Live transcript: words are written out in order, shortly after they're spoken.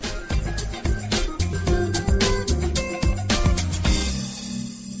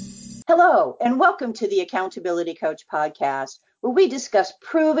Hello, and welcome to the Accountability Coach podcast, where we discuss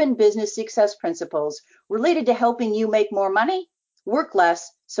proven business success principles related to helping you make more money, work less,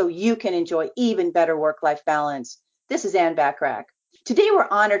 so you can enjoy even better work-life balance. This is Ann Backrack. Today, we're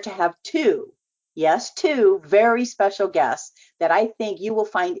honored to have two very special guests that I think you will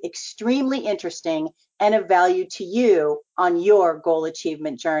find extremely interesting and of value to you on your goal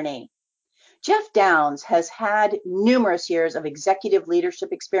achievement journey. Jeff Downs has had numerous years of executive leadership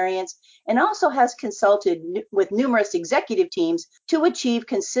experience and also has consulted with numerous executive teams to achieve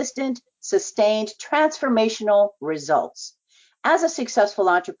consistent, sustained, transformational results. As a successful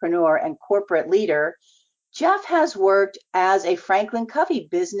entrepreneur and corporate leader, Jeff has worked as a Franklin Covey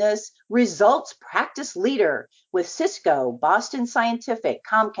business results practice leader with Cisco, Boston Scientific,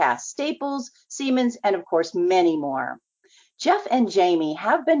 Comcast, Staples, Siemens, and of course, many more. Jeff and Jamie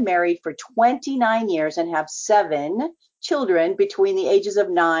have been married for 29 years and have 7 children between the ages of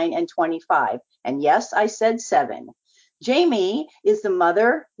 9 and 25. And yes, I said 7. Jamie is the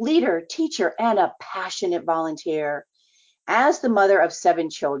mother, leader, teacher, and a passionate volunteer. As the mother of 7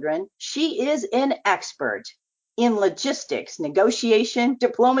 children, she is an expert in logistics, negotiation,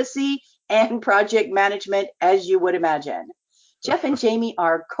 diplomacy, and project management, as you would imagine. Jeff and Jamie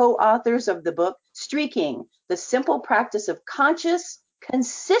are co-authors of the book, Streaking, the simple practice of conscious,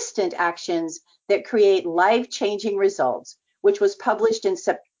 consistent actions that create life-changing results, which was published on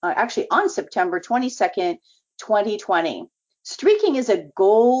September 22nd, 2020. Streaking is a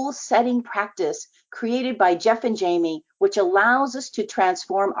goal-setting practice created by Jeff and Jamie, which allows us to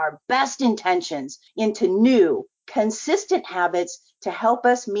transform our best intentions into new, consistent habits to help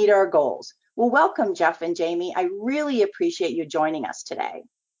us meet our goals. Well, welcome, Jeff and Jamie. I really appreciate you joining us today.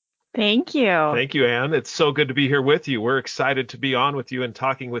 Thank you. Thank you, Ann. It's so good to be here with you. We're excited to be on with you and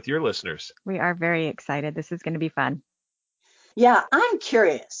talking with your listeners. We are very excited. This is going to be fun. Yeah, I'm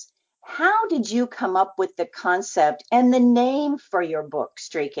curious. How did you come up with the concept and the name for your book,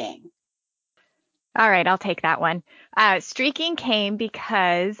 Streaking? All right, I'll take that one. Streaking came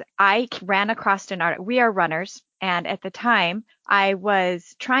because I ran across an article. We are runners. And at the time, I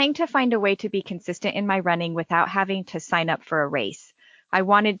was trying to find a way to be consistent in my running without having to sign up for a race. I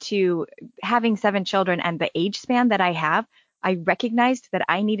wanted to, having 7 children and the age span that I have, I recognized that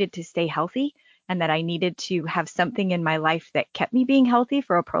I needed to stay healthy and that I needed to have something in my life that kept me being healthy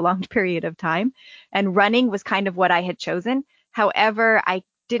for a prolonged period of time. And running was kind of what I had chosen. However, I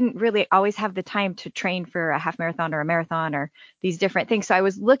didn't really always have the time to train for a half marathon or a marathon or these different things. So I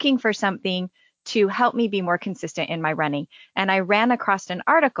was looking for something to help me be more consistent in my running. And I ran across an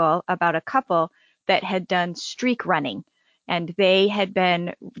article about a couple that had done streak running. And they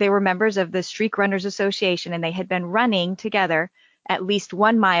were members of the Streak Runners Association, and they had been running together at least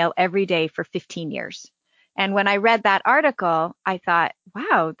 1 mile every day for 15 years. And when I read that article, I thought,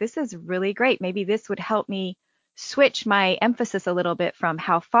 wow, this is really great. Maybe this would help me switch my emphasis a little bit from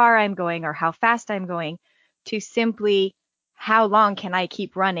how far I'm going or how fast I'm going to simply how long can I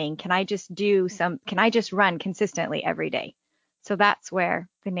keep running? Can I just run consistently every day? So that's where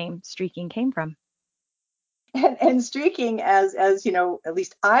the name Streaking came from. And streaking, as you know, at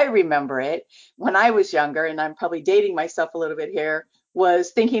least I remember it when I was younger, and I'm probably dating myself a little bit here,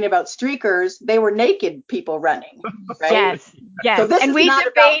 was thinking about streakers. They were naked people running, right? Yes. So this and is we not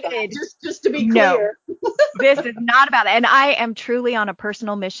debated. About that, just to be clear. This is not about that. And I am truly on a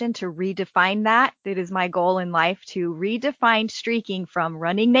personal mission to redefine that. It is my goal in life to redefine streaking from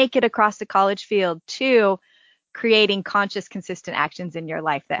running naked across the college field to creating conscious, consistent actions in your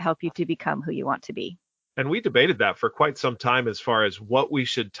life that help you to become who you want to be. And we debated that for quite some time as far as what we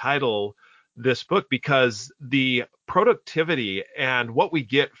should title this book, because the productivity and what we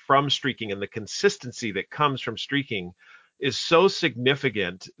get from streaking and the consistency that comes from streaking is so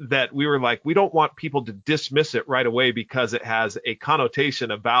significant that we were like, we don't want people to dismiss it right away because it has a connotation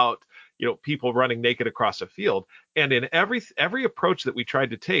about, people running naked across a field. And in every approach that we tried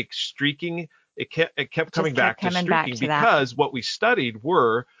to take, streaking, it kept coming back to streaking because what we studied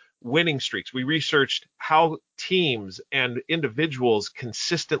were winning streaks. We researched how teams and individuals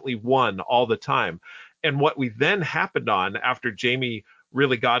consistently won all the time. And what we then happened on after Jamie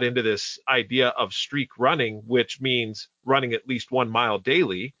really got into this idea of streak running, which means running at least 1 mile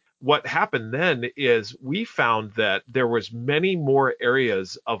daily, what happened then is we found that there was many more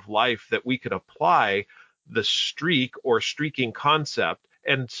areas of life that we could apply the streak or streaking concept.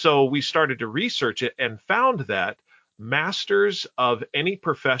 And so we started to research it and found that masters of any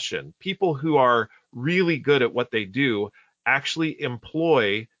profession, people who are really good at what they do, actually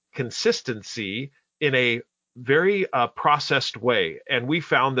employ consistency in a very processed way. And we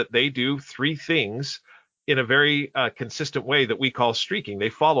found that they do 3 things in a very consistent way that we call streaking. They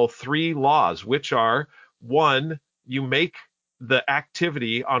follow 3 laws, which are: 1, you make the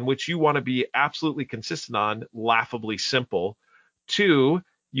activity on which you want to be absolutely consistent on laughably simple. 2,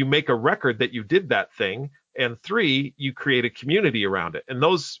 you make a record that you did that thing. And 3, you create a community around it. And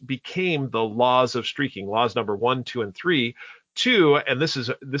those became the laws of streaking, laws number 1, 2, and 3. 2, and this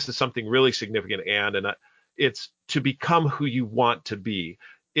is something really significant, Anne, and it's to become who you want to be.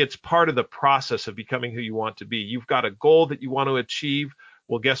 It's part of the process of becoming who you want to be. You've got a goal that you want to achieve.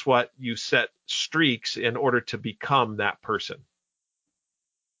 Well, guess what? You set streaks in order to become that person.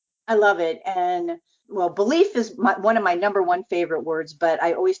 I love it. And well, belief is one of my number one favorite words, but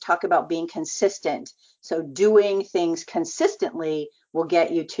I always talk about being consistent. So doing things consistently will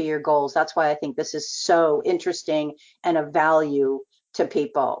get you to your goals. That's why I think this is so interesting and of value to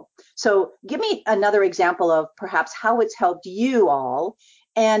people. So give me another example of perhaps how it's helped you all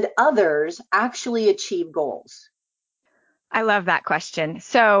and others actually achieve goals. I love that question.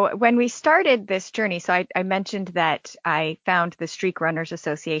 So when we started this journey, so I mentioned that I found the Streak Runners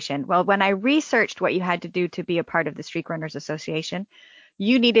Association. Well, when I researched what you had to do to be a part of the Streak Runners Association,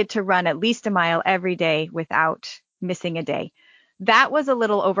 you needed to run at least a mile every day without missing a day. That was a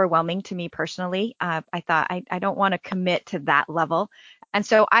little overwhelming to me personally. I thought I don't want to commit to that level. And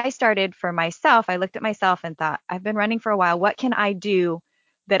so I started for myself. I looked at myself and thought, I've been running for a while. What can I do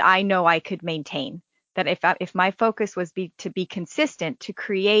that I know I could maintain? That if my focus was to be consistent, to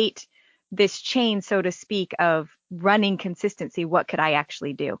create this chain, so to speak, of running consistency, what could I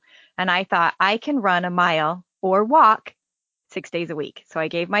actually do? And I thought I can run a mile or walk 6 days a week. So I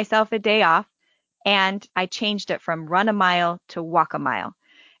gave myself a day off and I changed it from run a mile to walk a mile.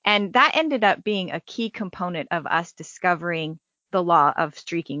 And that ended up being a key component of us discovering the law of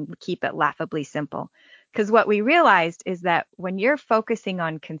streaking, keep it laughably simple. Because what we realized is that when you're focusing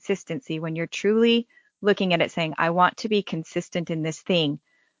on consistency, when you're truly looking at it saying, I want to be consistent in this thing,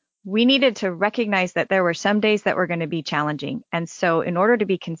 we needed to recognize that there were some days that were going to be challenging. And so in order to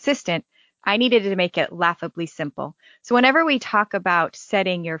be consistent, I needed to make it laughably simple. So whenever we talk about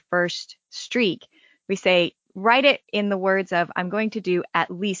setting your first streak, we say, write it in the words of, I'm going to do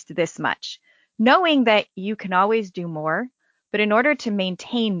at least this much, knowing that you can always do more. But in order to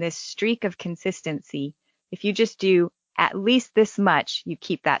maintain this streak of consistency, if you just do at least this much, you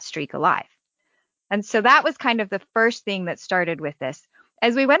keep that streak alive. And so that was kind of the first thing that started with this.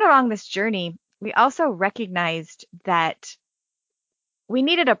 As we went along this journey, we also recognized that we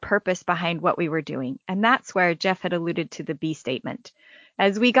needed a purpose behind what we were doing. And that's where Jeff had alluded to the B statement.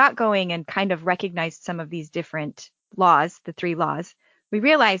 As we got going and kind of recognized some of these different laws, the 3 laws, we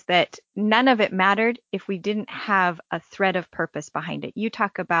realized that none of it mattered if we didn't have a thread of purpose behind it. You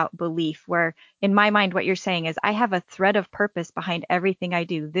talk about belief, where in my mind, what you're saying is I have a thread of purpose behind everything I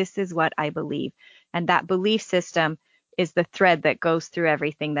do. This is what I believe. And that belief system is the thread that goes through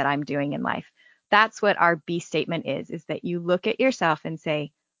everything that I'm doing in life. That's what our B statement is that you look at yourself and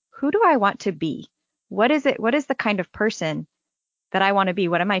say, who do I want to be? What is it? What is the kind of person that I want to be?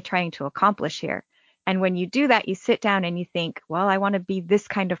 What am I trying to accomplish here? And when you do that, you sit down and you think, well, I want to be this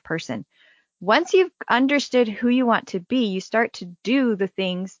kind of person. Once you've understood who you want to be, you start to do the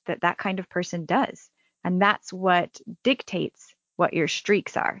things that that kind of person does. And that's what dictates what your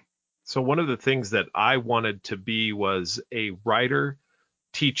streaks are. So one of the things that I wanted to be was a writer,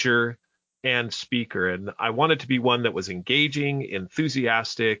 teacher, and speaker. And I wanted to be one that was engaging,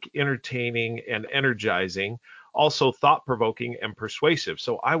 enthusiastic, entertaining, and energizing, also thought-provoking and persuasive.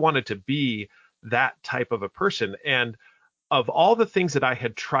 So I wanted to be that type of a person. And of all the things that I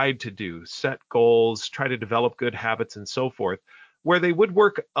had tried to do, set goals, try to develop good habits and so forth, where they would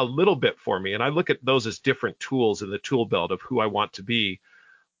work a little bit for me, and I look at those as different tools in the tool belt of who I want to be.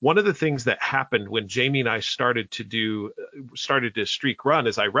 One of the things that happened when Jamie and I started to streak run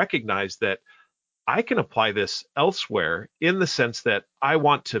is I recognized that I can apply this elsewhere in the sense that I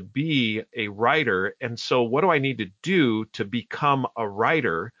want to be a writer. And so what do I need to do to become a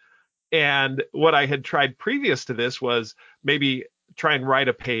writer? And what I had tried previous to this was maybe try and write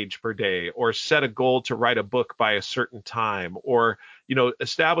a page per day, or set a goal to write a book by a certain time, or,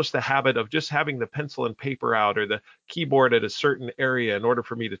 establish the habit of just having the pencil and paper out or the keyboard at a certain area in order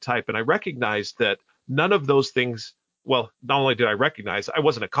for me to type. And I recognized that none of those things, well, not only did I recognize I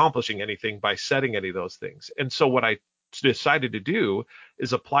wasn't accomplishing anything by setting any of those things. And so what I decided to do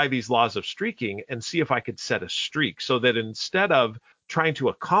is apply these laws of streaking and see if I could set a streak, so that instead of trying to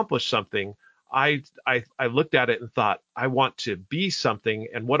accomplish something, I looked at it and thought, I want to be something.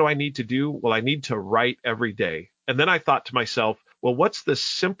 And what do I need to do? Well, I need to write every day. And then I thought to myself, well, what's the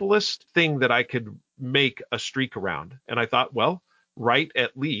simplest thing that I could make a streak around? And I thought, well, write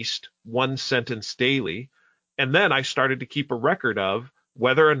at least 1 sentence daily. And then I started to keep a record of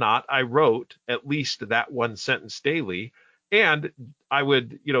whether or not I wrote at least that one sentence daily. And I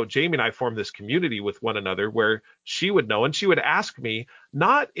would, Jamie and I formed this community with one another where she would know and she would ask me,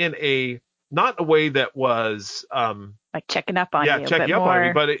 not a way that was Like checking up on you, check but you up on me,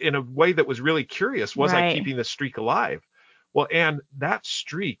 more, but in a way that was really curious. Was I right. keeping the streak alive? Well, and that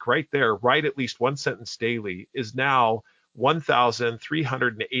streak right there, write at least one sentence daily, is now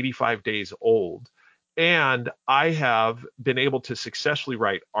 1,385 days old. And I have been able to successfully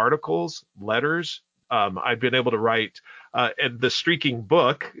write articles, letters. I've been able to write, and the streaking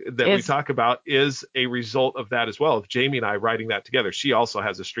book that we talk about is a result of that as well, of Jamie and I writing that together. She also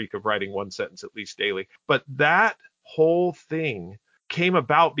has a streak of writing one sentence at least daily. But that whole thing came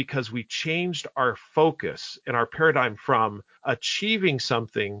about because we changed our focus and our paradigm from achieving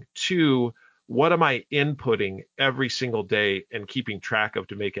something to what am I inputting every single day and keeping track of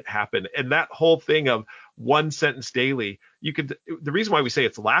to make it happen. And that whole thing of one sentence daily, the reason why we say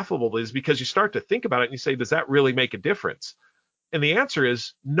it's laughable is because you start to think about it and you say, does that really make a difference? And the answer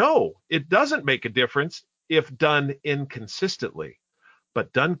is no, it doesn't make a difference if done inconsistently.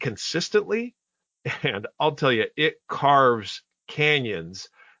 But done consistently, and I'll tell you, it carves canyons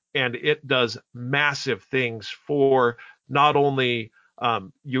and it does massive things for not only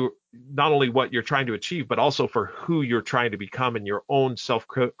not only what you're trying to achieve, but also for who you're trying to become and your own self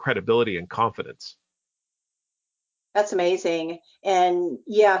credibility and confidence. That's amazing. And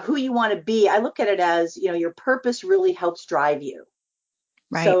yeah, who you want to be, I look at it as, your purpose really helps drive you.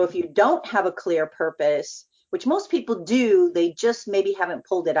 Right. So if you don't have a clear purpose, which most people do, they just maybe haven't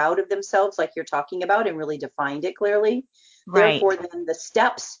pulled it out of themselves like you're talking about and really defined it clearly. Right. Therefore, then the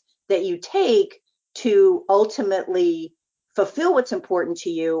steps that you take to ultimately fulfill what's important to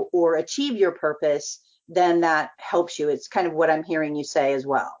you or achieve your purpose, then that helps you. It's kind of what I'm hearing you say as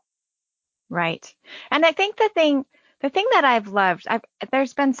well. Right. And I think the thing that I've loved,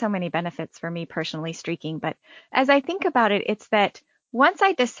 there's been so many benefits for me personally streaking, but as I think about it, it's that once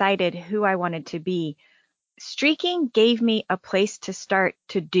I decided who I wanted to be, streaking gave me a place to start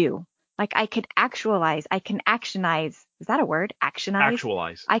to do. Like I could actualize, I can actionize. Is that a word? Actionize?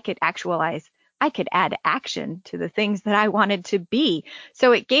 Actualize. I could actualize. I could add action to the things that I wanted to be.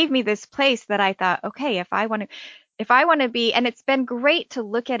 So it gave me this place that I thought, okay, if I want to be, and it's been great to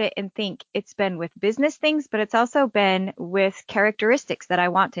look at it and think it's been with business things, but it's also been with characteristics that I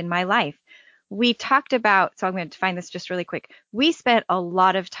want in my life. We talked about, so I'm going to define this just really quick. We spent a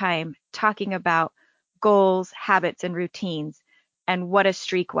lot of time talking about goals, habits, and routines and what a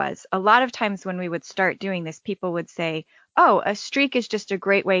streak was. A lot of times when we would start doing this, people would say, oh, a streak is just a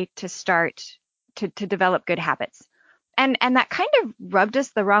great way to start to develop good habits. And that kind of rubbed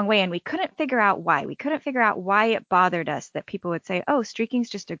us the wrong way, and we couldn't figure out why. We couldn't figure out why it bothered us that people would say, oh, streaking is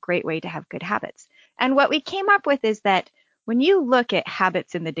just a great way to have good habits. And what we came up with is that when you look at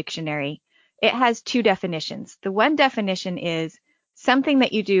habits in the dictionary, it has two definitions. The one definition is something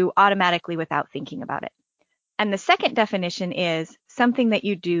that you do automatically without thinking about it. And the second definition is something that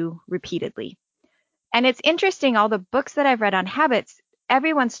you do repeatedly. And it's interesting, all the books that I've read on habits,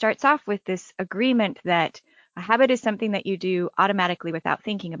 everyone starts off with this agreement that a habit is something that you do automatically without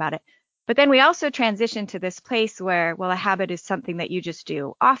thinking about it. But then we also transition to this place where, well, a habit is something that you just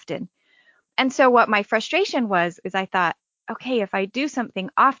do often. And so what my frustration was is I thought, okay, if I do something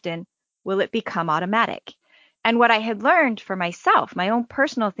often, will it become automatic? And what I had learned for myself, my own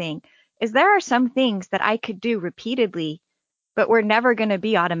personal thing, is there are some things that I could do repeatedly, but were never going to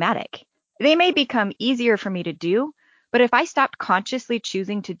be automatic. They may become easier for me to do, but if I stopped consciously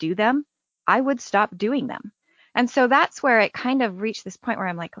choosing to do them, I would stop doing them. And so that's where it kind of reached this point where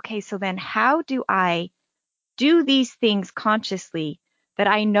I'm like, okay, so then how do I do these things consciously that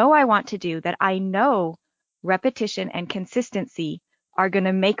I know I want to do, that I know repetition and consistency are going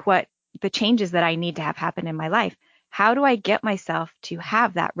to make what the changes that I need to have happen in my life? How do I get myself to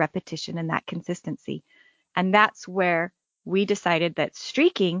have that repetition and that consistency? And that's where we decided that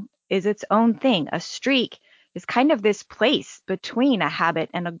streaking is its own thing. A streak is kind of this place between a habit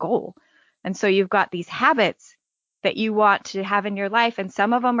and a goal. And so you've got these habits that you want to have in your life, and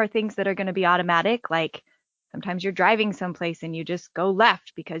some of them are things that are going to be automatic, like sometimes you're driving someplace and you just go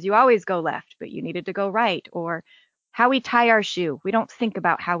left because you always go left, but you needed to go right. Or how we tie our shoe. We don't think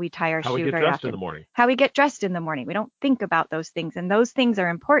about how we tie our shoe very often. In the morning. How we get dressed in the morning. We don't think about those things, and those things are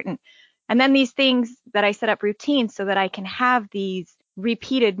important. And then these things that I set up routines so that I can have these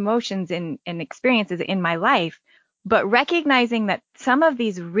repeated motions and experiences in my life, but recognizing that some of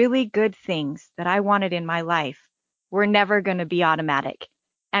these really good things that I wanted in my life were never going to be automatic.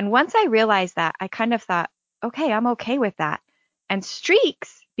 And once I realized that, I kind of thought, okay, I'm okay with that. And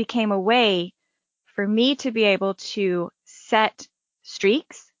streaks became a way for me to be able to set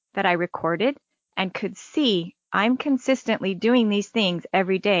streaks that I recorded and could see I'm consistently doing these things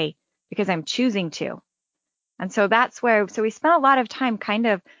every day because I'm choosing to. And so that's where, so we spent a lot of time kind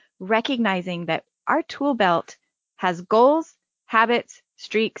of recognizing that our tool belt has goals, habits,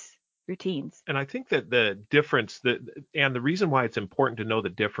 streaks, routines. And I think that the difference and the reason why it's important to know the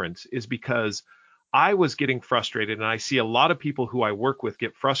difference is because I was getting frustrated, and I see a lot of people who I work with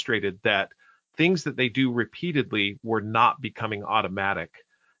get frustrated that things that they do repeatedly were not becoming automatic.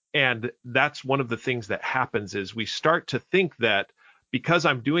 And that's one of the things that happens is we start to think that because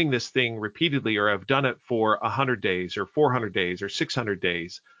I'm doing this thing repeatedly, or I've done it for 100 days or 400 days or 600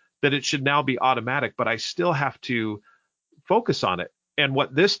 days, that it should now be automatic, but I still have to focus on it. And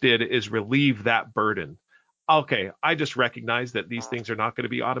what this did is relieve that burden. Okay, I just recognize that these things are not going to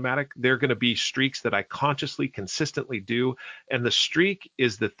be automatic. They're going to be streaks that I consciously, consistently do. And the streak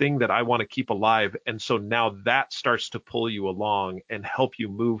is the thing that I want to keep alive. And so now that starts to pull you along and help you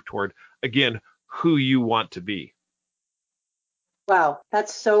move toward, again, who you want to be. Wow,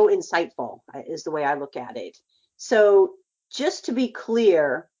 that's so insightful, is the way I look at it. So just to be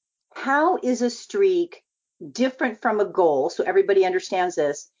clear, how is a streak different from a goal? So everybody understands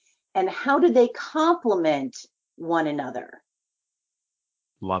this. And how do they complement one another?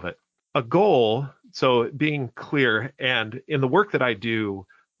 Love it. A goal, so being clear, and in the work that I do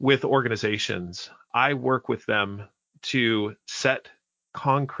with organizations, I work with them to set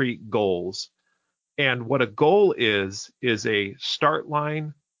concrete goals. And what a goal is a start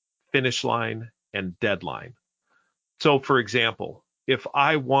line, finish line, and deadline. So, for example, if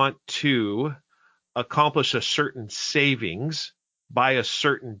I want to accomplish a certain savings by a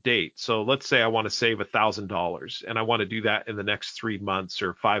certain date. So let's say I want to save $1,000 and I want to do that in the next 3 months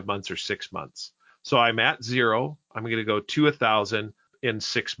or 5 months or 6 months. So I'm at zero. I'm going to go to 1,000 in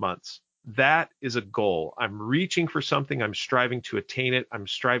 6 months. That is a goal. I'm reaching for something. I'm striving to attain it. I'm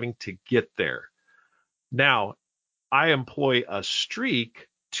striving to get there. Now, I employ a streak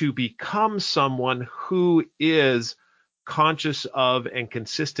to become someone who is conscious of and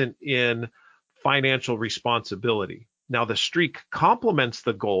consistent in financial responsibility. Now, the streak complements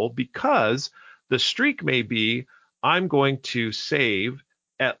the goal because the streak may be I'm going to save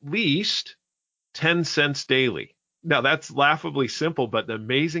at least 10 cents daily. Now, that's laughably simple, but the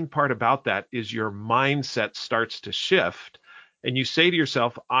amazing part about that is your mindset starts to shift and you say to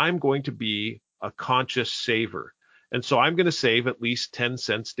yourself, I'm going to be a conscious saver. And so I'm going to save at least 10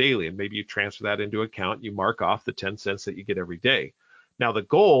 cents daily. And maybe you transfer that into account. You mark off the 10 cents that you get every day. Now, the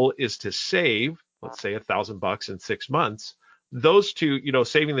goal is to save, let's say $1,000 in 6 months. Those two,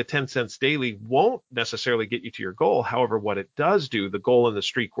 saving the 10 cents daily won't necessarily get you to your goal. However, what it does do, the goal and the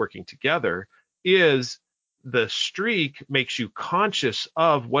streak working together, is the streak makes you conscious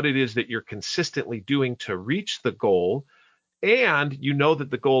of what it is that you're consistently doing to reach the goal. And you know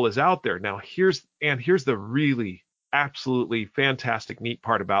that the goal is out there. Now, here's the really absolutely fantastic, neat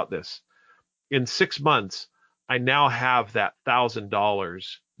part about this. In 6 months, I now have that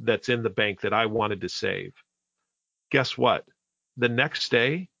 $1,000 that's in the bank that I wanted to save. Guess what? The next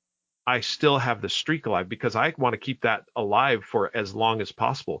day, I still have the streak alive because I want to keep that alive for as long as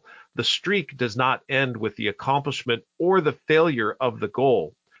possible. The streak does not end with the accomplishment or the failure of the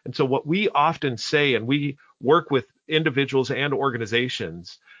goal. And so what we often say, and we work with individuals and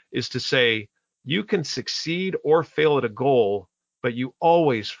organizations, is to say, you can succeed or fail at a goal, but you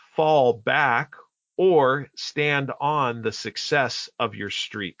always fall back or stand on the success of your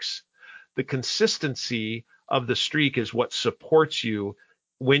streaks. The consistency of the streak is what supports you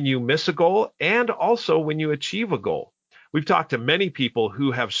when you miss a goal and also when you achieve a goal. We've talked to many people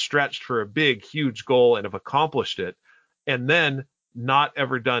who have stretched for a big, huge goal and have accomplished it, and then not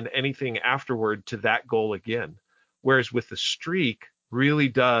ever done anything afterward to that goal again. Whereas with the streak really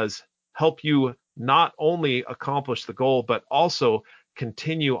does help you not only accomplish the goal, but also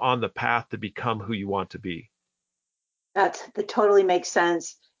continue on the path to become who you want to be. That totally makes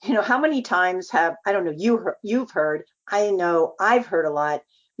sense. How many times I don't know, you've heard, I know I've heard a lot.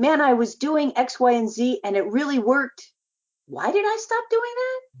 Man, I was doing X, Y, and Z and it really worked. Why did I stop doing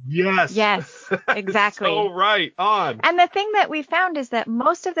that? Yes, exactly. So right on. And the thing that we found is that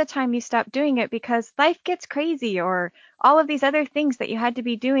most of the time you stop doing it because life gets crazy or all of these other things that you had to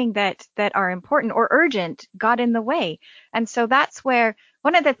be doing that are important or urgent got in the way. And so that's where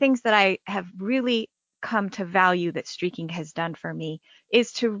one of the things that I have really come to value that streaking has done for me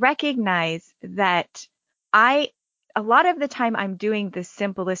is to recognize that a lot of the time I'm doing the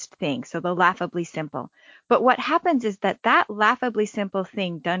simplest thing, so the laughably simple. But what happens is that laughably simple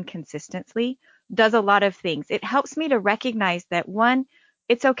thing done consistently does a lot of things. It helps me to recognize that one,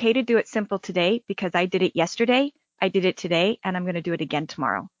 it's okay to do it simple today because I did it yesterday, I did it today, and I'm going to do it again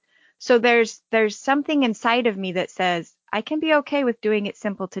tomorrow. So there's something inside of me that says I can be okay with doing it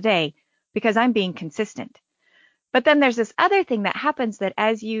simple today because I'm being consistent. But then there's this other thing that happens that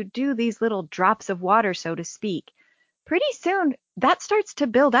as you do these little drops of water, so to speak, pretty soon that starts to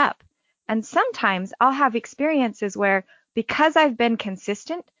build up. And sometimes I'll have experiences where because I've been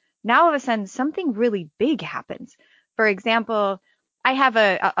consistent, now all of a sudden something really big happens. For example,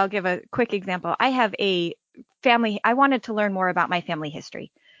 I'll give a quick example. I have a family, I wanted to learn more about my family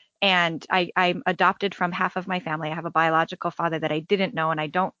history. And I'm adopted from half of my family. I have a biological father that I didn't know, and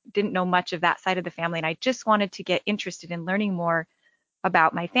I didn't know much of that side of the family. And I just wanted to get interested in learning more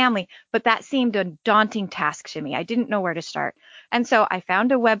about my family, but that seemed a daunting task to me. I didn't know where to start. And so I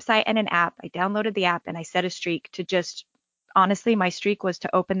found a website and an app. I downloaded the app and I set a streak to just honestly, my streak was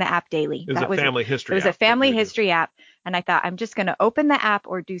to open the app daily. It was a family history app. It was a family history app. And I thought, I'm just going to open the app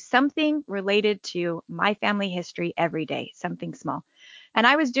or do something related to my family history every day, something small. And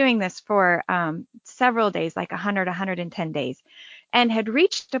I was doing this for several days, like 100, 110 days, and had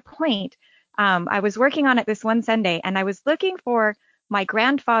reached a point. I was working on it this one Sunday, and I was looking for my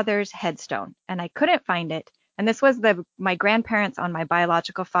grandfather's headstone, and I couldn't find it. And this was my grandparents on my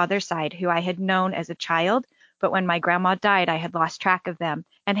biological father's side, who I had known as a child, but when my grandma died, I had lost track of them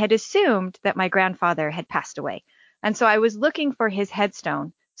and had assumed that my grandfather had passed away. And so I was looking for his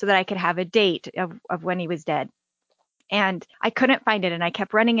headstone so that I could have a date of when he was dead. And I couldn't find it, and I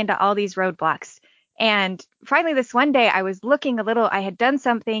kept running into all these roadblocks. And finally, this one day, I was looking a little, I had done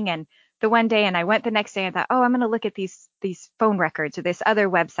something, and the one day, and I went the next day, and I thought, oh, I'm going to look at these phone records or this other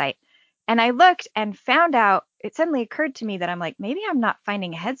website. And I looked and found out, it suddenly occurred to me that I'm like, maybe I'm not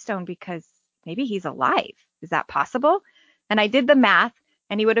finding a headstone because maybe he's alive. Is that possible? And I did the math,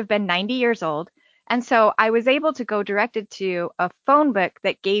 and he would have been 90 years old. And so I was able to go directed to a phone book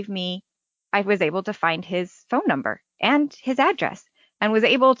that gave me, I was able to find his phone number and his address, and was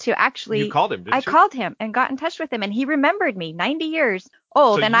able to actually. You called him, didn't you? I called him and got in touch with him, and he remembered me, 90 years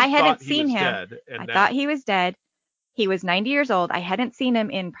old, So and you I hadn't thought he seen was him. dead, and I now- thought he was dead. He was 90 years old. I hadn't seen him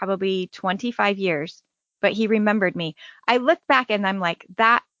in probably 25 years, but he remembered me. I look back and I'm like,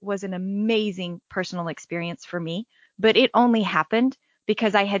 that was an amazing personal experience for me, but it only happened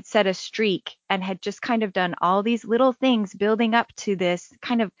because I had set a streak and had just kind of done all these little things building up to this,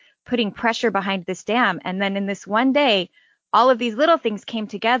 kind of putting pressure behind this dam. And then in this one day, all of these little things came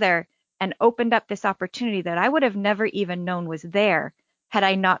together and opened up this opportunity that I would have never even known was there had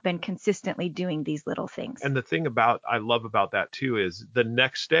I not been consistently doing these little things. And the thing I love about that too is the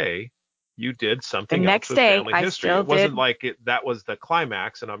next day you did something The else next with day, family I history. still It wasn't did. like that was the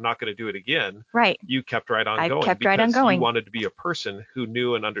climax and I'm not going to do it again. Right. You kept right on I going kept because right on going. you wanted to be a person who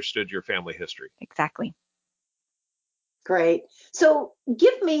knew and understood your family history. Exactly. Great. So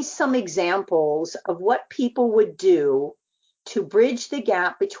give me some examples of what people would do to bridge the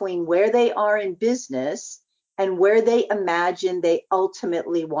gap between where they are in business and where they imagine they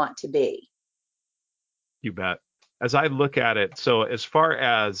ultimately want to be. You bet. As I look at it, so as far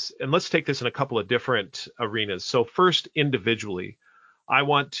as, and let's take this in a couple of different arenas. So first, individually, I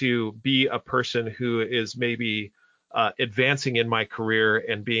want to be a person who is maybe advancing in my career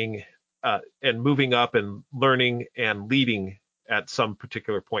and being and moving up and learning and leading at some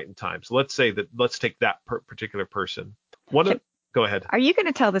particular point in time. So let's take that particular person. Go ahead. Are you going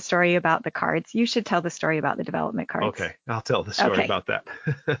to tell the story about the cards? You should tell the story about the development cards. Okay, I'll tell the story about that.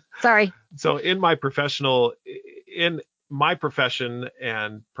 Sorry. So in my profession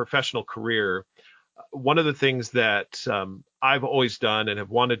and professional career, one of the things that I've always done and have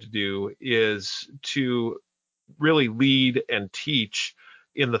wanted to do is to really lead and teach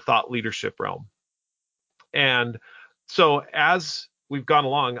in the thought leadership realm. And so as we've gone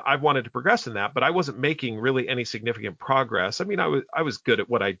along, I've wanted to progress in that, but I wasn't making really any significant progress. I mean, I was good at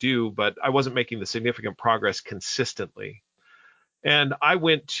what I do, but I wasn't making the significant progress consistently. And I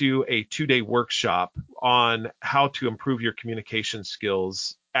went to a 2-day workshop on how to improve your communication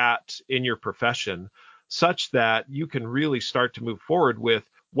skills in your profession, such that you can really start to move forward with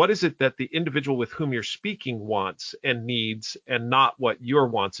what is it that the individual with whom you're speaking wants and needs, and not what your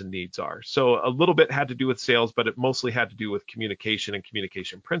wants and needs are. So a little bit had to do with sales, but it mostly had to do with communication and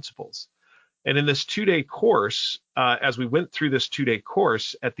communication principles. And in this 2-day course, as we went through this 2-day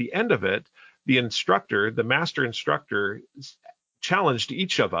course, at the end of it, the master instructor, challenged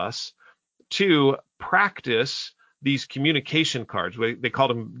each of us to practice these communication cards. They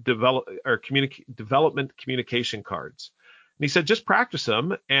called them development communication cards. And he said, just practice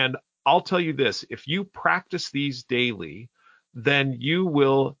them. And I'll tell you this, if you practice these daily, then you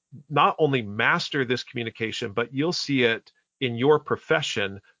will not only master this communication, but you'll see it in your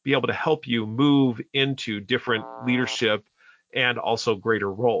profession be able to help you move into different leadership and also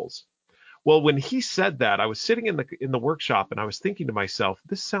greater roles. Well, when he said that, I was sitting in the workshop and I was thinking to myself,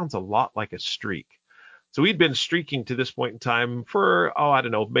 this sounds a lot like a streak. So we'd been streaking to this point in time for, I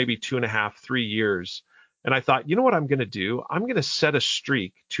don't know, maybe 2.5, 3 years. And I thought, you know what I'm going to do? I'm going to set a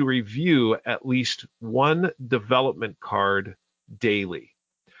streak to review at least one development card daily.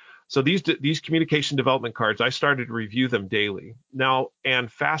 So these communication development cards, I started to review them daily. Now,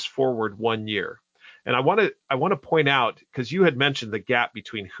 and fast forward 1 year. And I want to point out, because you had mentioned the gap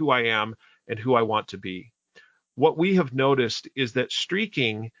between who I am and who I want to be. What we have noticed is that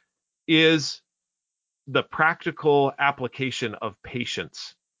streaking is the practical application of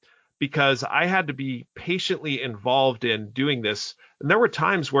patience, because I had to be patiently involved in doing this. And there were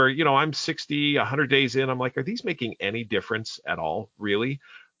times where, I'm 60, 100 days in, I'm like, are these making any difference at all, really?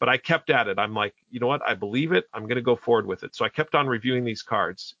 But I kept at it. I'm like, you know what? I believe it. I'm going to go forward with it. So I kept on reviewing these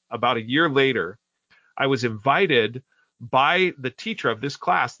cards. About a year later, I was invited by the teacher of this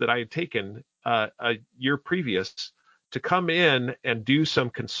class that I had taken a year previous to come in and do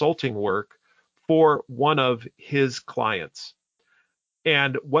some consulting work for one of his clients.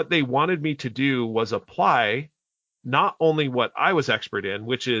 And what they wanted me to do was apply not only what I was expert in,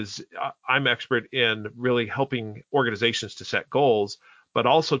 which is I'm expert in really helping organizations to set goals, but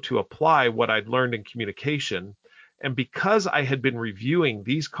also to apply what I'd learned in communication. And because I had been reviewing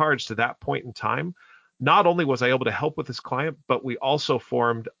these cards to that point in time, not only was I able to help with this client, but we also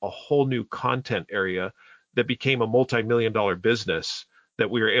formed a whole new content area that became a multi-million-dollar business that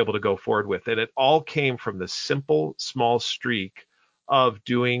we were able to go forward with. And it all came from the simple, small streak of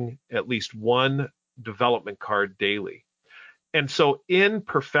doing at least one development card daily. And so in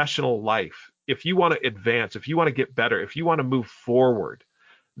professional life, if you want to advance, if you want to get better, if you want to move forward,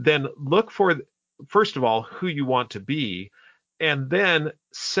 then look for, first of all, who you want to be, and then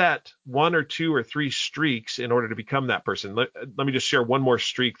set 1 or 2 or 3 streaks in order to become that person. Let me just share one more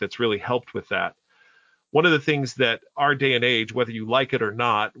streak that's really helped with that. One of the things that our day and age, whether you like it or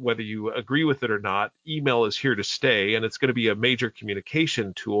not, whether you agree with it or not, email is here to stay, and it's going to be a major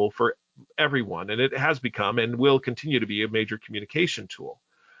communication tool for everyone. And it has become and will continue to be a major communication tool.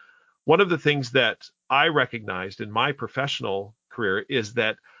 One of the things that I recognized in my professional career is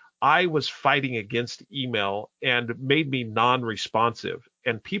that I was fighting against email and made me non-responsive,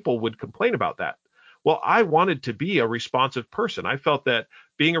 and people would complain about that. Well, I wanted to be a responsive person. I felt that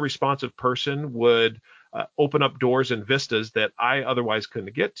being a responsive person would open up doors and vistas that I otherwise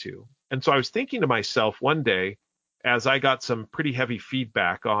couldn't get to. And so I was thinking to myself one day, as I got some pretty heavy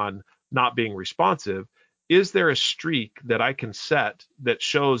feedback on not being responsive, is there a streak that I can set that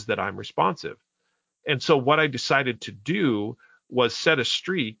shows that I'm responsive? And so what I decided to do was set a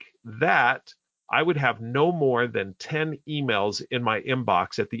streak that I would have no more than 10 emails in my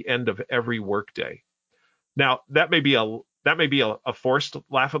inbox at the end of every workday. Now, that may be a forced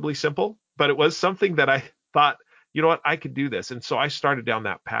laughably simple, but it was something that I thought, you know what, I could do this. And so I started down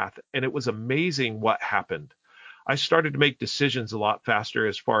that path, and it was amazing what happened. I started to make decisions a lot faster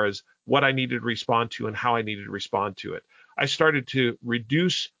as far as what I needed to respond to and how I needed to respond to it. I started to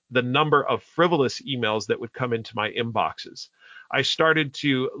reduce the number of frivolous emails that would come into my inboxes. I started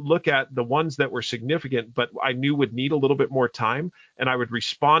to look at the ones that were significant, but I knew would need a little bit more time, and I would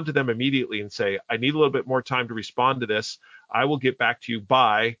respond to them immediately and say, I need a little bit more time to respond to this. I will get back to you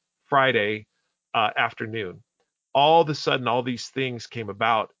by Friday afternoon. All of a sudden, all these things came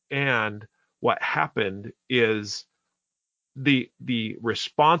about, and what happened is the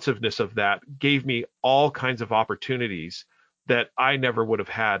responsiveness of that gave me all kinds of opportunities that I never would have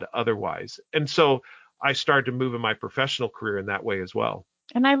had otherwise. And so I started to move in my professional career in that way as well.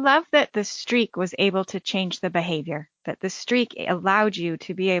 And I love that the streak was able to change the behavior, that the streak allowed you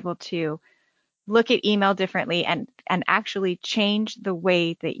to be able to look at email differently and actually change the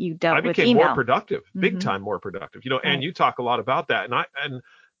way that you dealt with email. I became more productive, big time more productive. Right. And you talk a lot about that. And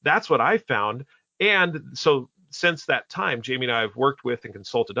that's what I found. And so since that time, Jamie and I have worked with and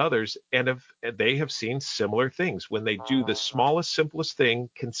consulted others, and they have seen similar things. When they do the smallest, simplest thing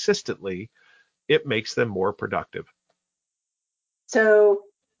consistently, it makes them more productive. So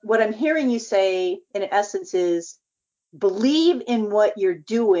what I'm hearing you say in essence is believe in what you're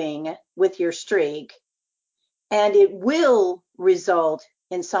doing with your streak and it will result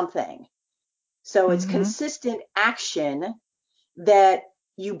in something. So it's consistent action that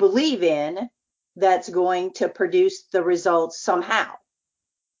you believe in that's going to produce the results somehow.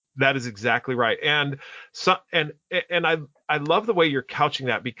 That is exactly right. And I love the way you're couching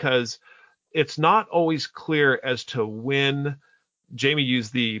that, because it's not always clear as to when Jamie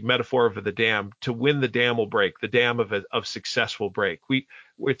used the metaphor of the dam. To win the dam will break. The dam of success will break.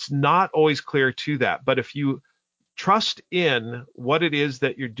 It's not always clear to that, but if you trust in what it is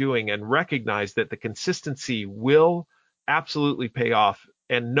that you're doing and recognize that the consistency will absolutely pay off,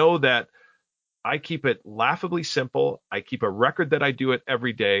 and know that I keep it laughably simple. I keep a record that I do it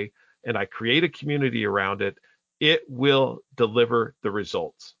every day, and I create a community around it. It will deliver the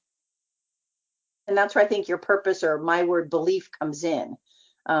results. And that's where I think your purpose, or my word, belief, comes in,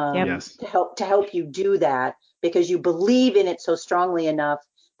 Yes. to help you do that, because you believe in it so strongly enough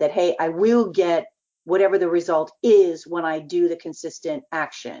that, hey, I will get whatever the result is when I do the consistent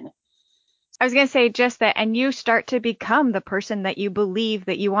action. I was going to say just that, and you start to become the person that you believe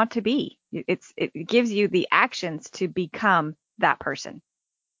that you want to be. It gives you the actions to become that person.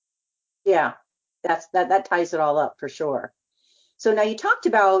 Yeah, that ties it all up for sure. So now you talked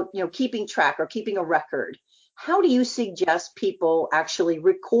about, keeping track or keeping a record. How do you suggest people actually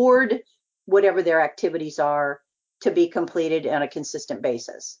record whatever their activities are to be completed on a consistent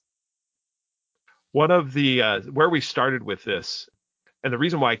basis? One of the where we started with this, and the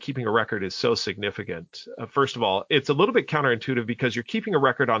reason why keeping a record is so significant, first of all, it's a little bit counterintuitive because you're keeping a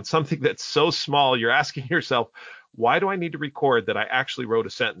record on something that's so small. You're asking yourself, why do I need to record that I actually wrote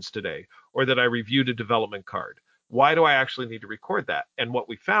a sentence today, or that I reviewed a development card? Why do I actually need to record that? And what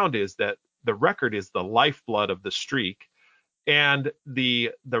we found is that the record is the lifeblood of the streak, and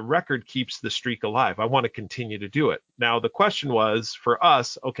the record keeps the streak alive. I want to continue to do it. Now, the question was for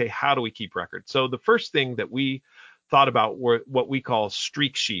us, okay, how do we keep record? So the first thing that we thought about were what we call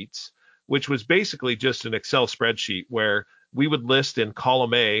streak sheets, which was basically just an Excel spreadsheet where we would list in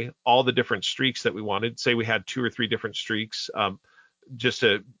column A all the different streaks that we wanted. Say we had 2 or 3 different streaks, just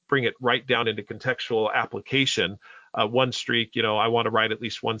to bring it right down into contextual application. One streak, I want to write at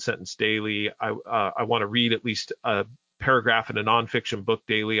least 1 sentence daily. I want to read at least a paragraph in a nonfiction book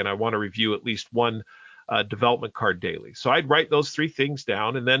daily, and I want to review at least 1 development card daily. So I'd write those 3 things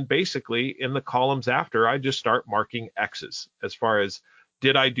down, and then basically in the columns after, I just start marking X's as far as,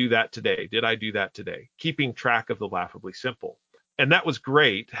 did I do that today? Did I do that today? Keeping track of the laughably simple. And that was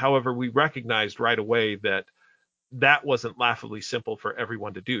great. However, we recognized right away that that wasn't laughably simple for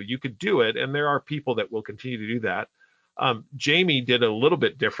everyone to do. You could do it, and there are people that will continue to do that. Jamie did a little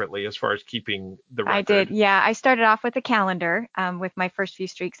bit differently as far as keeping the record. I did. Yeah. I started off with a calendar with my first few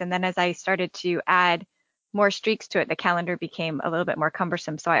streaks. And then as I started to add more streaks to it, the calendar became a little bit more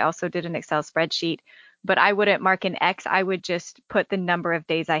cumbersome. So I also did an Excel spreadsheet, but I wouldn't mark an X. I would just put the number of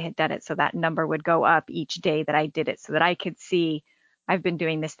days I had done it. So that number would go up each day that I did it, so that I could see I've been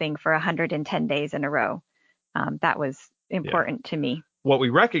doing this thing for 110 days in a row. That was important to me. What we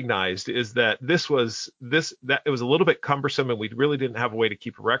recognized is that it was a little bit cumbersome, and we really didn't have a way to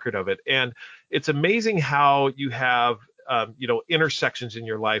keep a record of it. And it's amazing how you have intersections in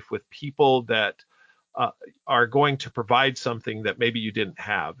your life with people that are going to provide something that maybe you didn't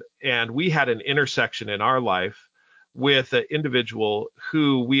have. And we had an intersection in our life with an individual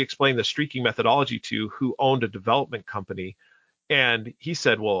who we explained the streaking methodology to, who owned a development company. And he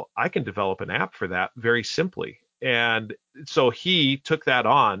said, well, I can develop an app for that very simply. And so he took that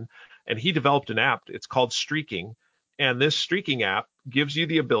on, and he developed an app. It's called Streaking. And this Streaking app gives you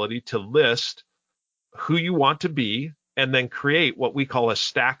the ability to list who you want to be, and then create what we call a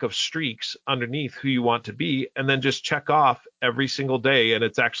stack of streaks underneath who you want to be, and then just check off every single day. And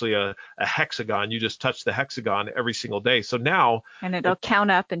it's actually a hexagon. You just touch the hexagon every single day. So now. And it'll count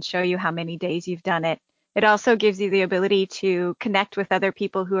up and show you how many days you've done it. It also gives you the ability to connect with other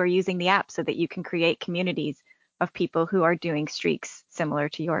people who are using the app, so that you can create communities of people who are doing streaks similar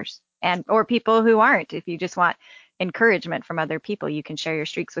to yours, or people who aren't. If you just want encouragement from other people, you can share your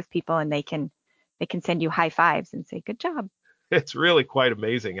streaks with people, and they can send you high fives and say, good job. It's really quite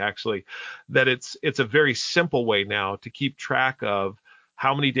amazing, actually, that it's a very simple way now to keep track of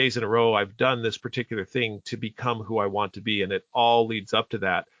how many days in a row I've done this particular thing to become who I want to be. And it all leads up to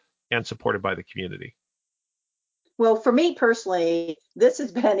that, and supported by the community. Well, for me personally, this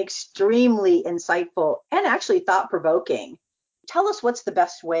has been extremely insightful and actually thought-provoking. Tell us, what's the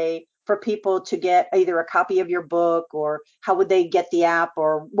best way for people to get either a copy of your book, or how would they get the app,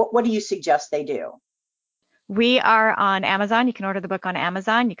 or what do you suggest they do? We are on Amazon. You can order the book on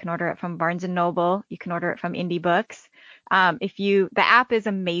Amazon. You can order it from Barnes & Noble. You can order it from Indie Books. The app is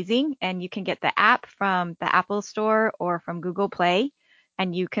amazing, and you can get the app from the Apple Store or from Google Play,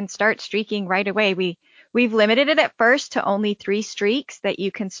 and you can start streaking right away. We've limited it at first to only 3 streaks that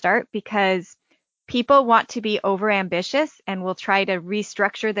you can start, because people want to be overambitious and will try to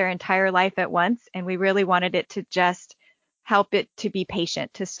restructure their entire life at once. And we really wanted it to just help it to be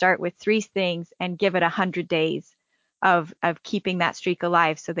patient, to start with 3 things and give it 100 days of keeping that streak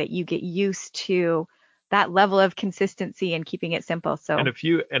alive so that you get used to that level of consistency and keeping it simple. So, And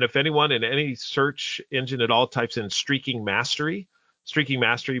if anyone in any search engine at all types in Streaking Mastery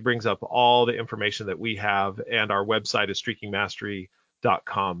brings up all the information that we have, and our website is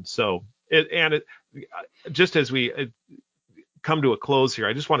streakingmastery.com. So just as we come to a close here,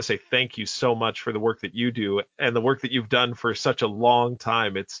 I just want to say thank you so much for the work that you do and the work that you've done for such a long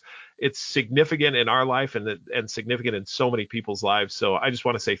time. It's significant in our life and significant in so many people's lives. So I just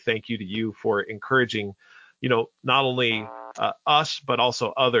want to say thank you to you for encouraging, not only us, but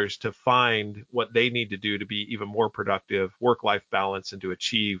also others to find what they need to do to be even more productive, work-life balance, and to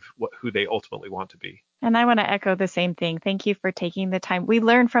achieve who they ultimately want to be. And I want to echo the same thing. Thank you for taking the time. We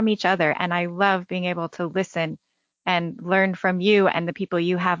learn from each other, and I love being able to listen and learn from you and the people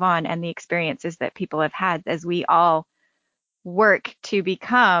you have on and the experiences that people have had as we all work to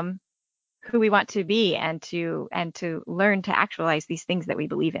become who we want to be and to learn to actualize these things that we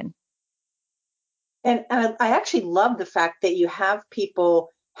believe in. And I actually love the fact that you have people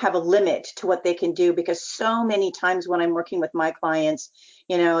have a limit to what they can do, because so many times when I'm working with my clients,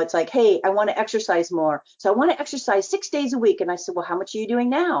 it's like, hey, I want to exercise more. So I want to exercise 6 days a week. And I said, well, how much are you doing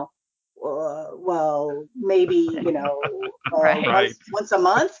now? Well, maybe, Right. once a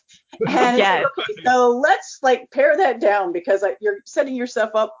month. And it's Yes. like, okay, so let's pare that down, because you're setting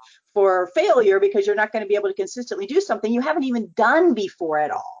yourself up for failure because you're not going to be able to consistently do something you haven't even done before at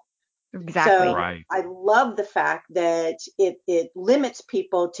all. Exactly. So Right. I love the fact that it limits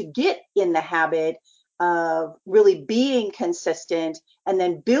people to get in the habit of really being consistent and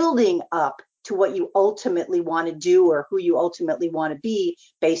then building up to what you ultimately want to do or who you ultimately want to be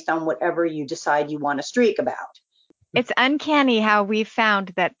based on whatever you decide you want to streak about. It's uncanny how we've found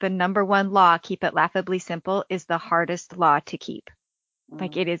that the number one law, keep it laughably simple, is the hardest law to keep.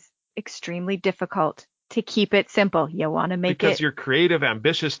 Like, it is extremely difficult to keep it simple. You want to make because it you're creative,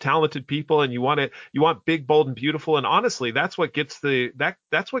 ambitious, talented people, and you want big, bold, and beautiful. And honestly, that's what gets the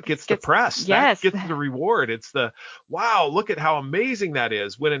press. Yes. That gets the reward. It's the wow, look at how amazing that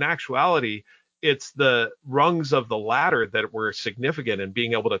is. When in actuality, it's the rungs of the ladder that were significant in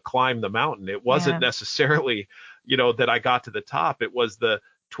being able to climb the mountain. It wasn't necessarily, that I got to the top. It was the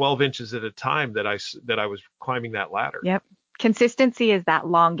 12 inches at a time that I was climbing that ladder. Yep. Consistency is that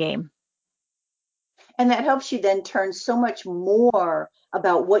long game. And that helps you then turn so much more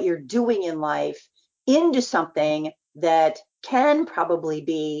about what you're doing in life into something that can probably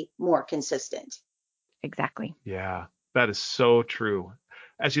be more consistent. Exactly. Yeah, that is so true.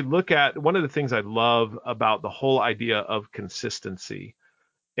 As you look at one of the things I love about the whole idea of consistency,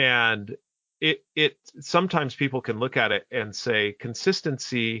 and it sometimes people can look at it and say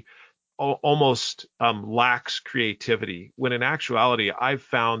consistency almost lacks creativity, when in actuality, I've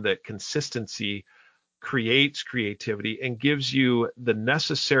found that consistency creates creativity and gives you the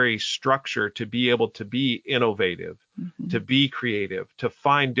necessary structure to be able to be innovative, to be creative, to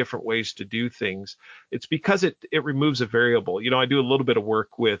find different ways to do things. It's because it removes a variable. I do a little bit of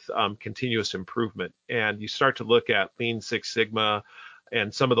work with continuous improvement, and you start to look at Lean Six Sigma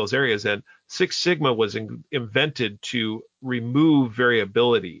and some of those areas. And Six Sigma was invented to remove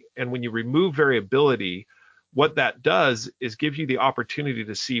variability. And when you remove variability, what that does is give you the opportunity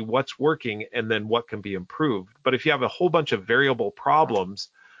to see what's working and then what can be improved. But if you have a whole bunch of variable problems,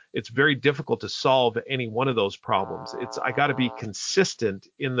 it's very difficult to solve any one of those problems. I got to be consistent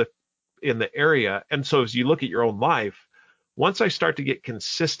in the area. And so as you look at your own life, once I start to get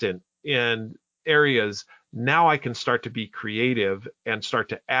consistent in areas, now I can start to be creative and start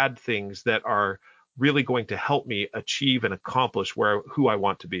to add things that are really going to help me achieve and accomplish who I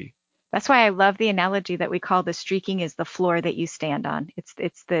want to be. That's why I love the analogy that we call the streaking is the floor that you stand on.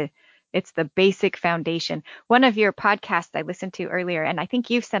 It's the basic foundation. One of your podcasts I listened to earlier, and I think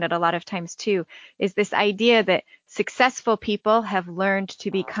you've said it a lot of times too, is this idea that successful people have learned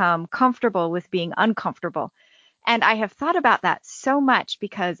to become comfortable with being uncomfortable. And I have thought about that so much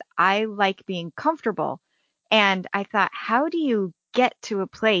because I like being comfortable. And I thought, how do you get to a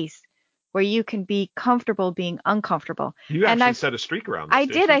place where you can be comfortable being uncomfortable? You actually set a streak around this. I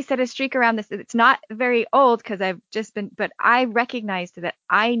did. I set a streak around this. It's not very old because I've just been, but I recognized that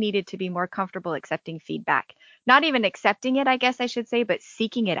I needed to be more comfortable accepting feedback. Not even accepting it, I guess I should say, but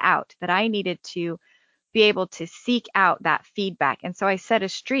seeking it out, that I needed to be able to seek out that feedback. And so I set a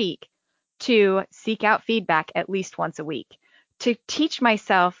streak to seek out feedback at least once a week, to teach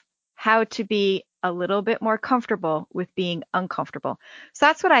myself how to be a little bit more comfortable with being uncomfortable. So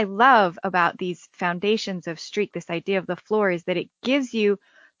that's what I love about these foundations of streak, this idea of the floor, is that it gives you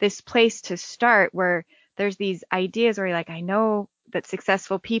this place to start where there's these ideas where you're like, I know that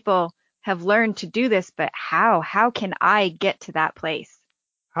successful people have learned to do this, but how can I get to that place?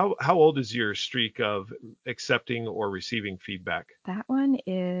 How old is your streak of accepting or receiving feedback? That one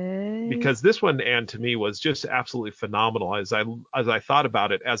is, Because this one, Anne, to me was just absolutely phenomenal as I thought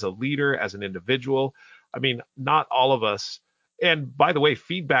about it as a leader, as an individual. I mean, not all of us. And by the way,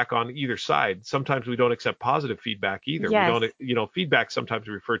 feedback on either side. Sometimes we don't accept positive feedback either. We yes. don't, feedback sometimes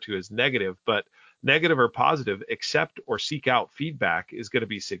referred to as negative, but negative or positive, accept or seek out feedback is going to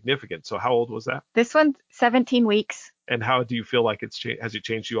be significant. So how old was that? This one's 17 weeks. And how do you feel like has it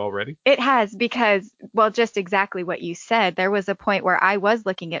changed you already? It has, because, well, just exactly what you said. There was a point where I was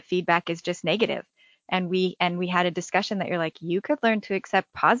looking at feedback as just negative. And we had a discussion that you're like, you could learn to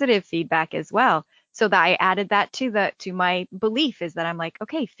accept positive feedback as well. So that I added that to my belief, is that I'm like,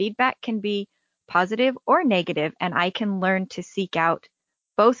 okay, feedback can be positive or negative, and I can learn to seek out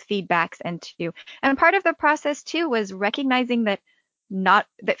both feedbacks. And part of the process too was recognizing that not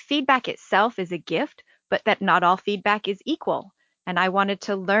that feedback itself is a gift, but that not all feedback is equal. And I wanted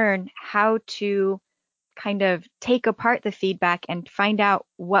to learn how to kind of take apart the feedback and find out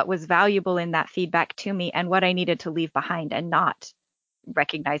what was valuable in that feedback to me and what I needed to leave behind, and not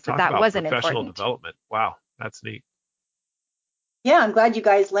recognize that Talk that about wasn't professional important. development. Wow, that's neat. Yeah, I'm glad you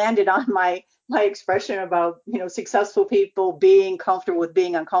guys landed on my expression about, successful people being comfortable with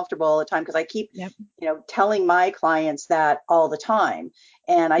being uncomfortable all the time, because I keep, Yep. telling my clients that all the time.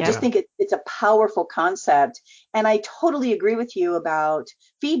 And I Yep. just think it's a powerful concept. And I totally agree with you about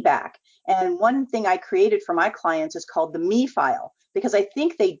feedback. And one thing I created for my clients is called the me file, because I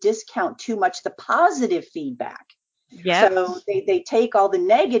think they discount too much the positive feedback. Yep. So they take all the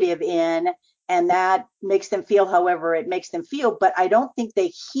negative in, and that makes them feel however it makes them feel. But I don't think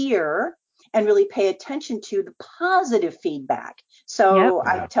they hear and really pay attention to the positive feedback. Yep. So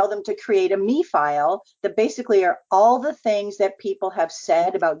I Yeah. tell them to create a me file that basically are all the things that people have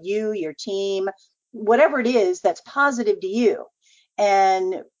said about you, your team, whatever it is that's positive to you.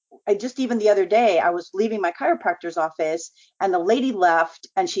 And I just, even the other day, I was leaving my chiropractor's office, and the lady left,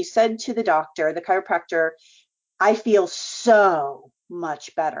 and she said to the doctor, the chiropractor, "I feel so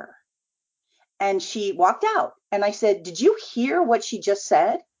much better." And she walked out. And I said, "Did you hear what she just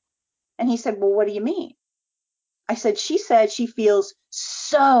said?" And he said, "Well, what do you mean?" I said she feels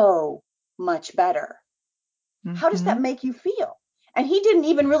so much better. How does Mm-hmm. that make you feel? And he didn't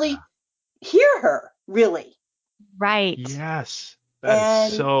even really hear her, really. Right. Yes, that is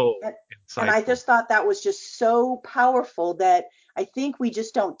And so and I insightful. just thought that was just so powerful, that I think we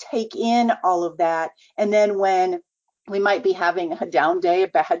just don't take in all of that. And then when we might be having a down day, a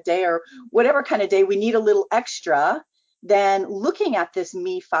bad day, or whatever kind of day, we need a little extra, then looking at this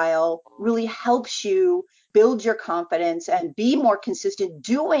me file really helps you build your confidence and be more consistent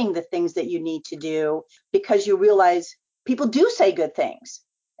doing the things that you need to do, because you realize people do say good things,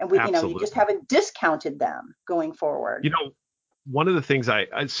 and you just Absolutely. haven't discounted them going forward. You know, one of the things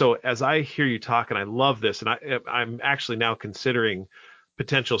so as I hear you talk, and I love this, and I'm actually now considering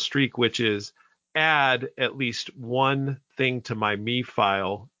potential streak, which is add at least one thing to my me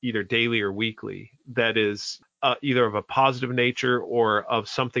file, either daily or weekly, that is either of a positive nature or of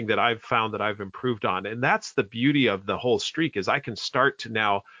something that I've found that I've improved on. And that's the beauty of the whole streak, is I can start to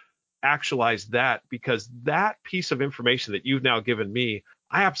now actualize that, because that piece of information that you've now given me,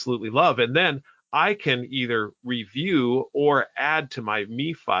 I absolutely love. And then I can either review or add to my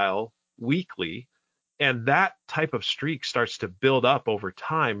me file weekly. And that type of streak starts to build up over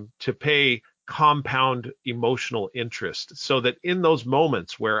time to pay compound emotional interest, so that in those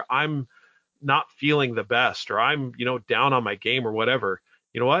moments where I'm not feeling the best, or I'm, down on my game or whatever,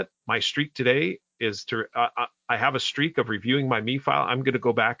 you know what? My streak today is to, I have a streak of reviewing my me file. I'm going to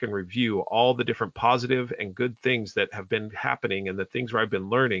go back and review all the different positive and good things that have been happening and the things where I've been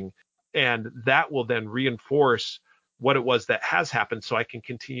learning. And that will then reinforce what it was that has happened, so I can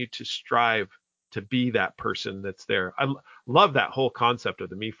continue to strive to be that person that's there. Love that whole concept of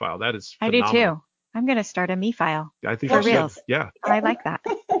the me file. That is I do phenomenal. too. I'm going to start a me file I think for you Well, should. reals. Yeah. I like that.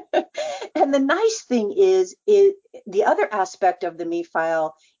 and the nice thing is the other aspect of the me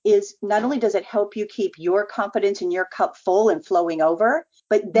file is, not only does it help you keep your confidence in your cup full and flowing over,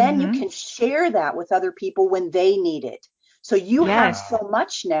 but then you Mm-hmm. can share that with other people when they need it. So you have Yes. so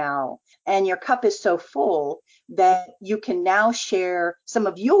much now, and your cup is so full, that you can now share some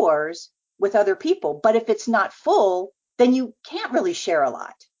of yours with other people. But if it's not full, then you can't really share a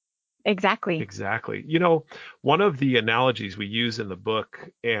lot. Exactly. Exactly. One of the analogies we use in the book,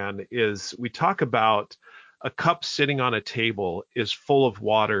 and is we talk about a cup sitting on a table is full of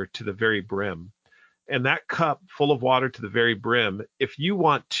water to the very brim. And that cup full of water to the very brim, if you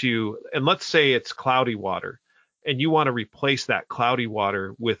want to, and let's say it's cloudy water, and you want to replace that cloudy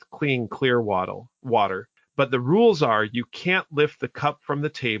water with clean, clear water. But the rules are you can't lift the cup from the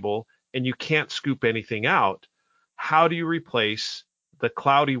table and you can't scoop anything out. How do you replace the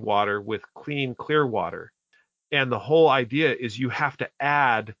cloudy water with clean, clear water? And the whole idea is you have to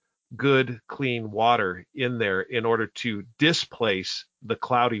add good, clean water in there in order to displace the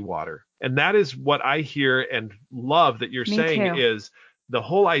cloudy water. And that is what I hear and love that you're Me saying too. is the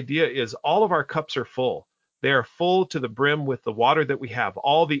whole idea is all of our cups are full. They are full to the brim with the water that we have,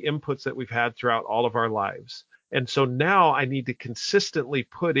 all the inputs that we've had throughout all of our lives. And so now I need to consistently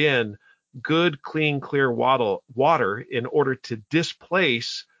put in good, clean, clear water in order to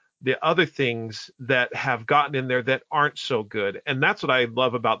displace the other things that have gotten in there that aren't so good. And that's what I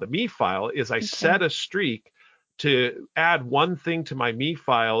love about the me file is I set a streak to add one thing to my me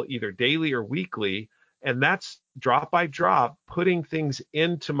file either daily or weekly. And that's drop by drop, putting things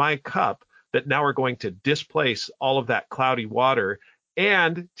into my cup that now are going to displace all of that cloudy water.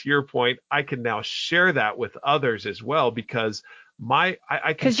 And to your point, I can now share that with others as well because I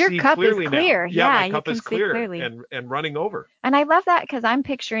can Because your see cup is clearly clear. now. Yeah, my You cup can is see clear clearly. and running over. And I love that because I'm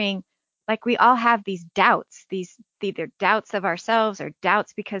picturing like we all have these doubts, these either doubts of ourselves or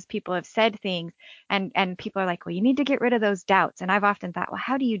doubts because people have said things and people are like, well, you need to get rid of those doubts. And I've often thought, well,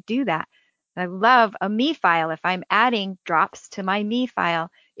 how do you do that? I love a me file. If I'm adding drops to my me file,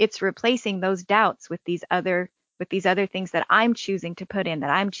 it's replacing those doubts with these other things that I'm choosing to put in, that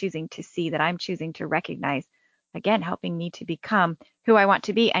I'm choosing to see, that I'm choosing to recognize. Again, helping me to become who I want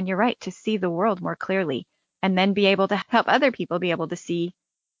to be. And you're right, to see the world more clearly and then be able to help other people be able to see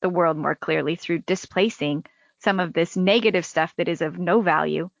the world more clearly through displacing some of this negative stuff that is of no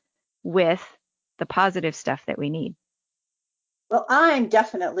value with the positive stuff that we need. Well, I'm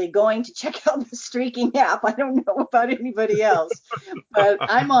definitely going to check out the streaking app. I don't know about anybody else, but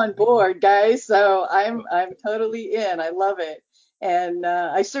I'm on board, guys. So I'm totally in. I love it. And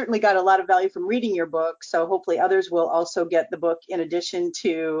I certainly got a lot of value from reading your book. So hopefully others will also get the book in addition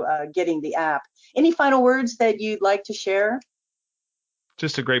to getting the app. Any final words that you'd like to share?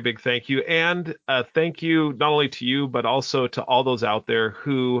 Just a great big thank you. And thank you not only to you, but also to all those out there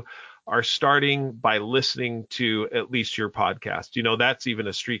who are starting by listening to at least your podcast. You know, that's even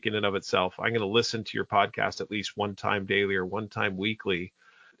a streak in and of itself. I'm going to listen to your podcast at least one time daily or one time weekly.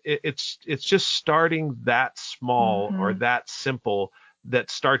 It's just starting that small or that simple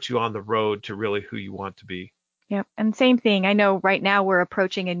that starts you on the road to really who you want to be. Yep. And same thing. I know right now we're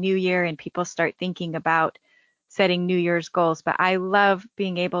approaching a new year and people start thinking about setting New Year's goals, but I love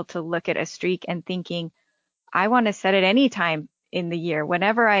being able to look at a streak and thinking, I want to set it any time in the year.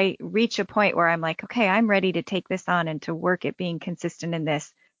 Whenever I reach a point where I'm like, okay, I'm ready to take this on and to work at being consistent in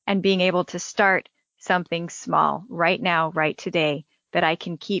this and being able to start something small right now, right today that I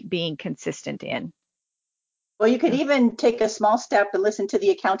can keep being consistent in. Well, you could even take a small step and listen to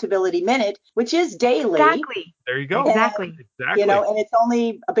the Accountability Minute, which is daily. Exactly. There you go. Exactly. Exactly. And it's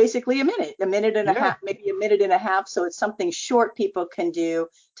only basically a minute and a Yeah. half, maybe a minute and a half. So it's something short people can do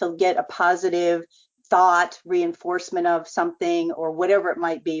to get a positive thought, reinforcement of something, or whatever it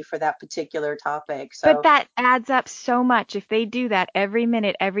might be for that particular topic. But So that adds up so much. If they do that every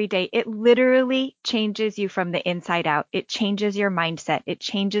minute, every day, it literally changes you from the inside out. It changes your mindset. It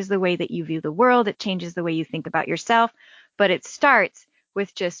changes the way that you view the world. It changes the way you think about yourself. But it starts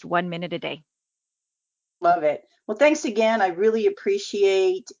with just 1 minute a day. love it. Well, thanks again. I really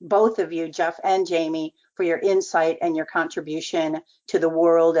appreciate both of you, Jeff and Jamie, for your insight and your contribution to the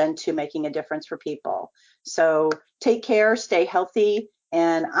world and to making a difference for people. So take care, stay healthy,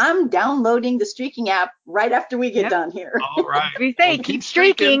 and I'm downloading the Streaking app right after we get done here. All right. We say, Well, keep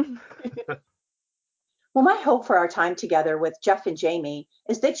streaking. Well, my hope for our time together with Jeff and Jamie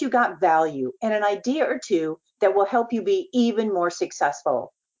is that you got value and an idea or two that will help you be even more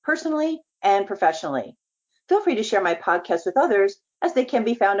successful, personally and professionally. Feel free to share my podcast with others as they can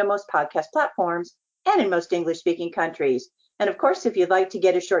be found on most podcast platforms and in most English-speaking countries. And of course, if you'd like to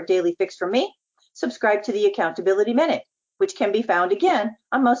get a short daily fix from me, subscribe to the Accountability Minute, which can be found again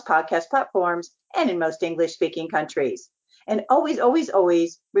on most podcast platforms and in most English-speaking countries. And always, always,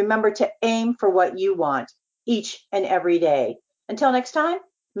 always remember to aim for what you want each and every day. Until next time,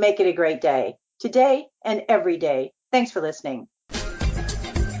 make it a great day, today and every day. Thanks for listening.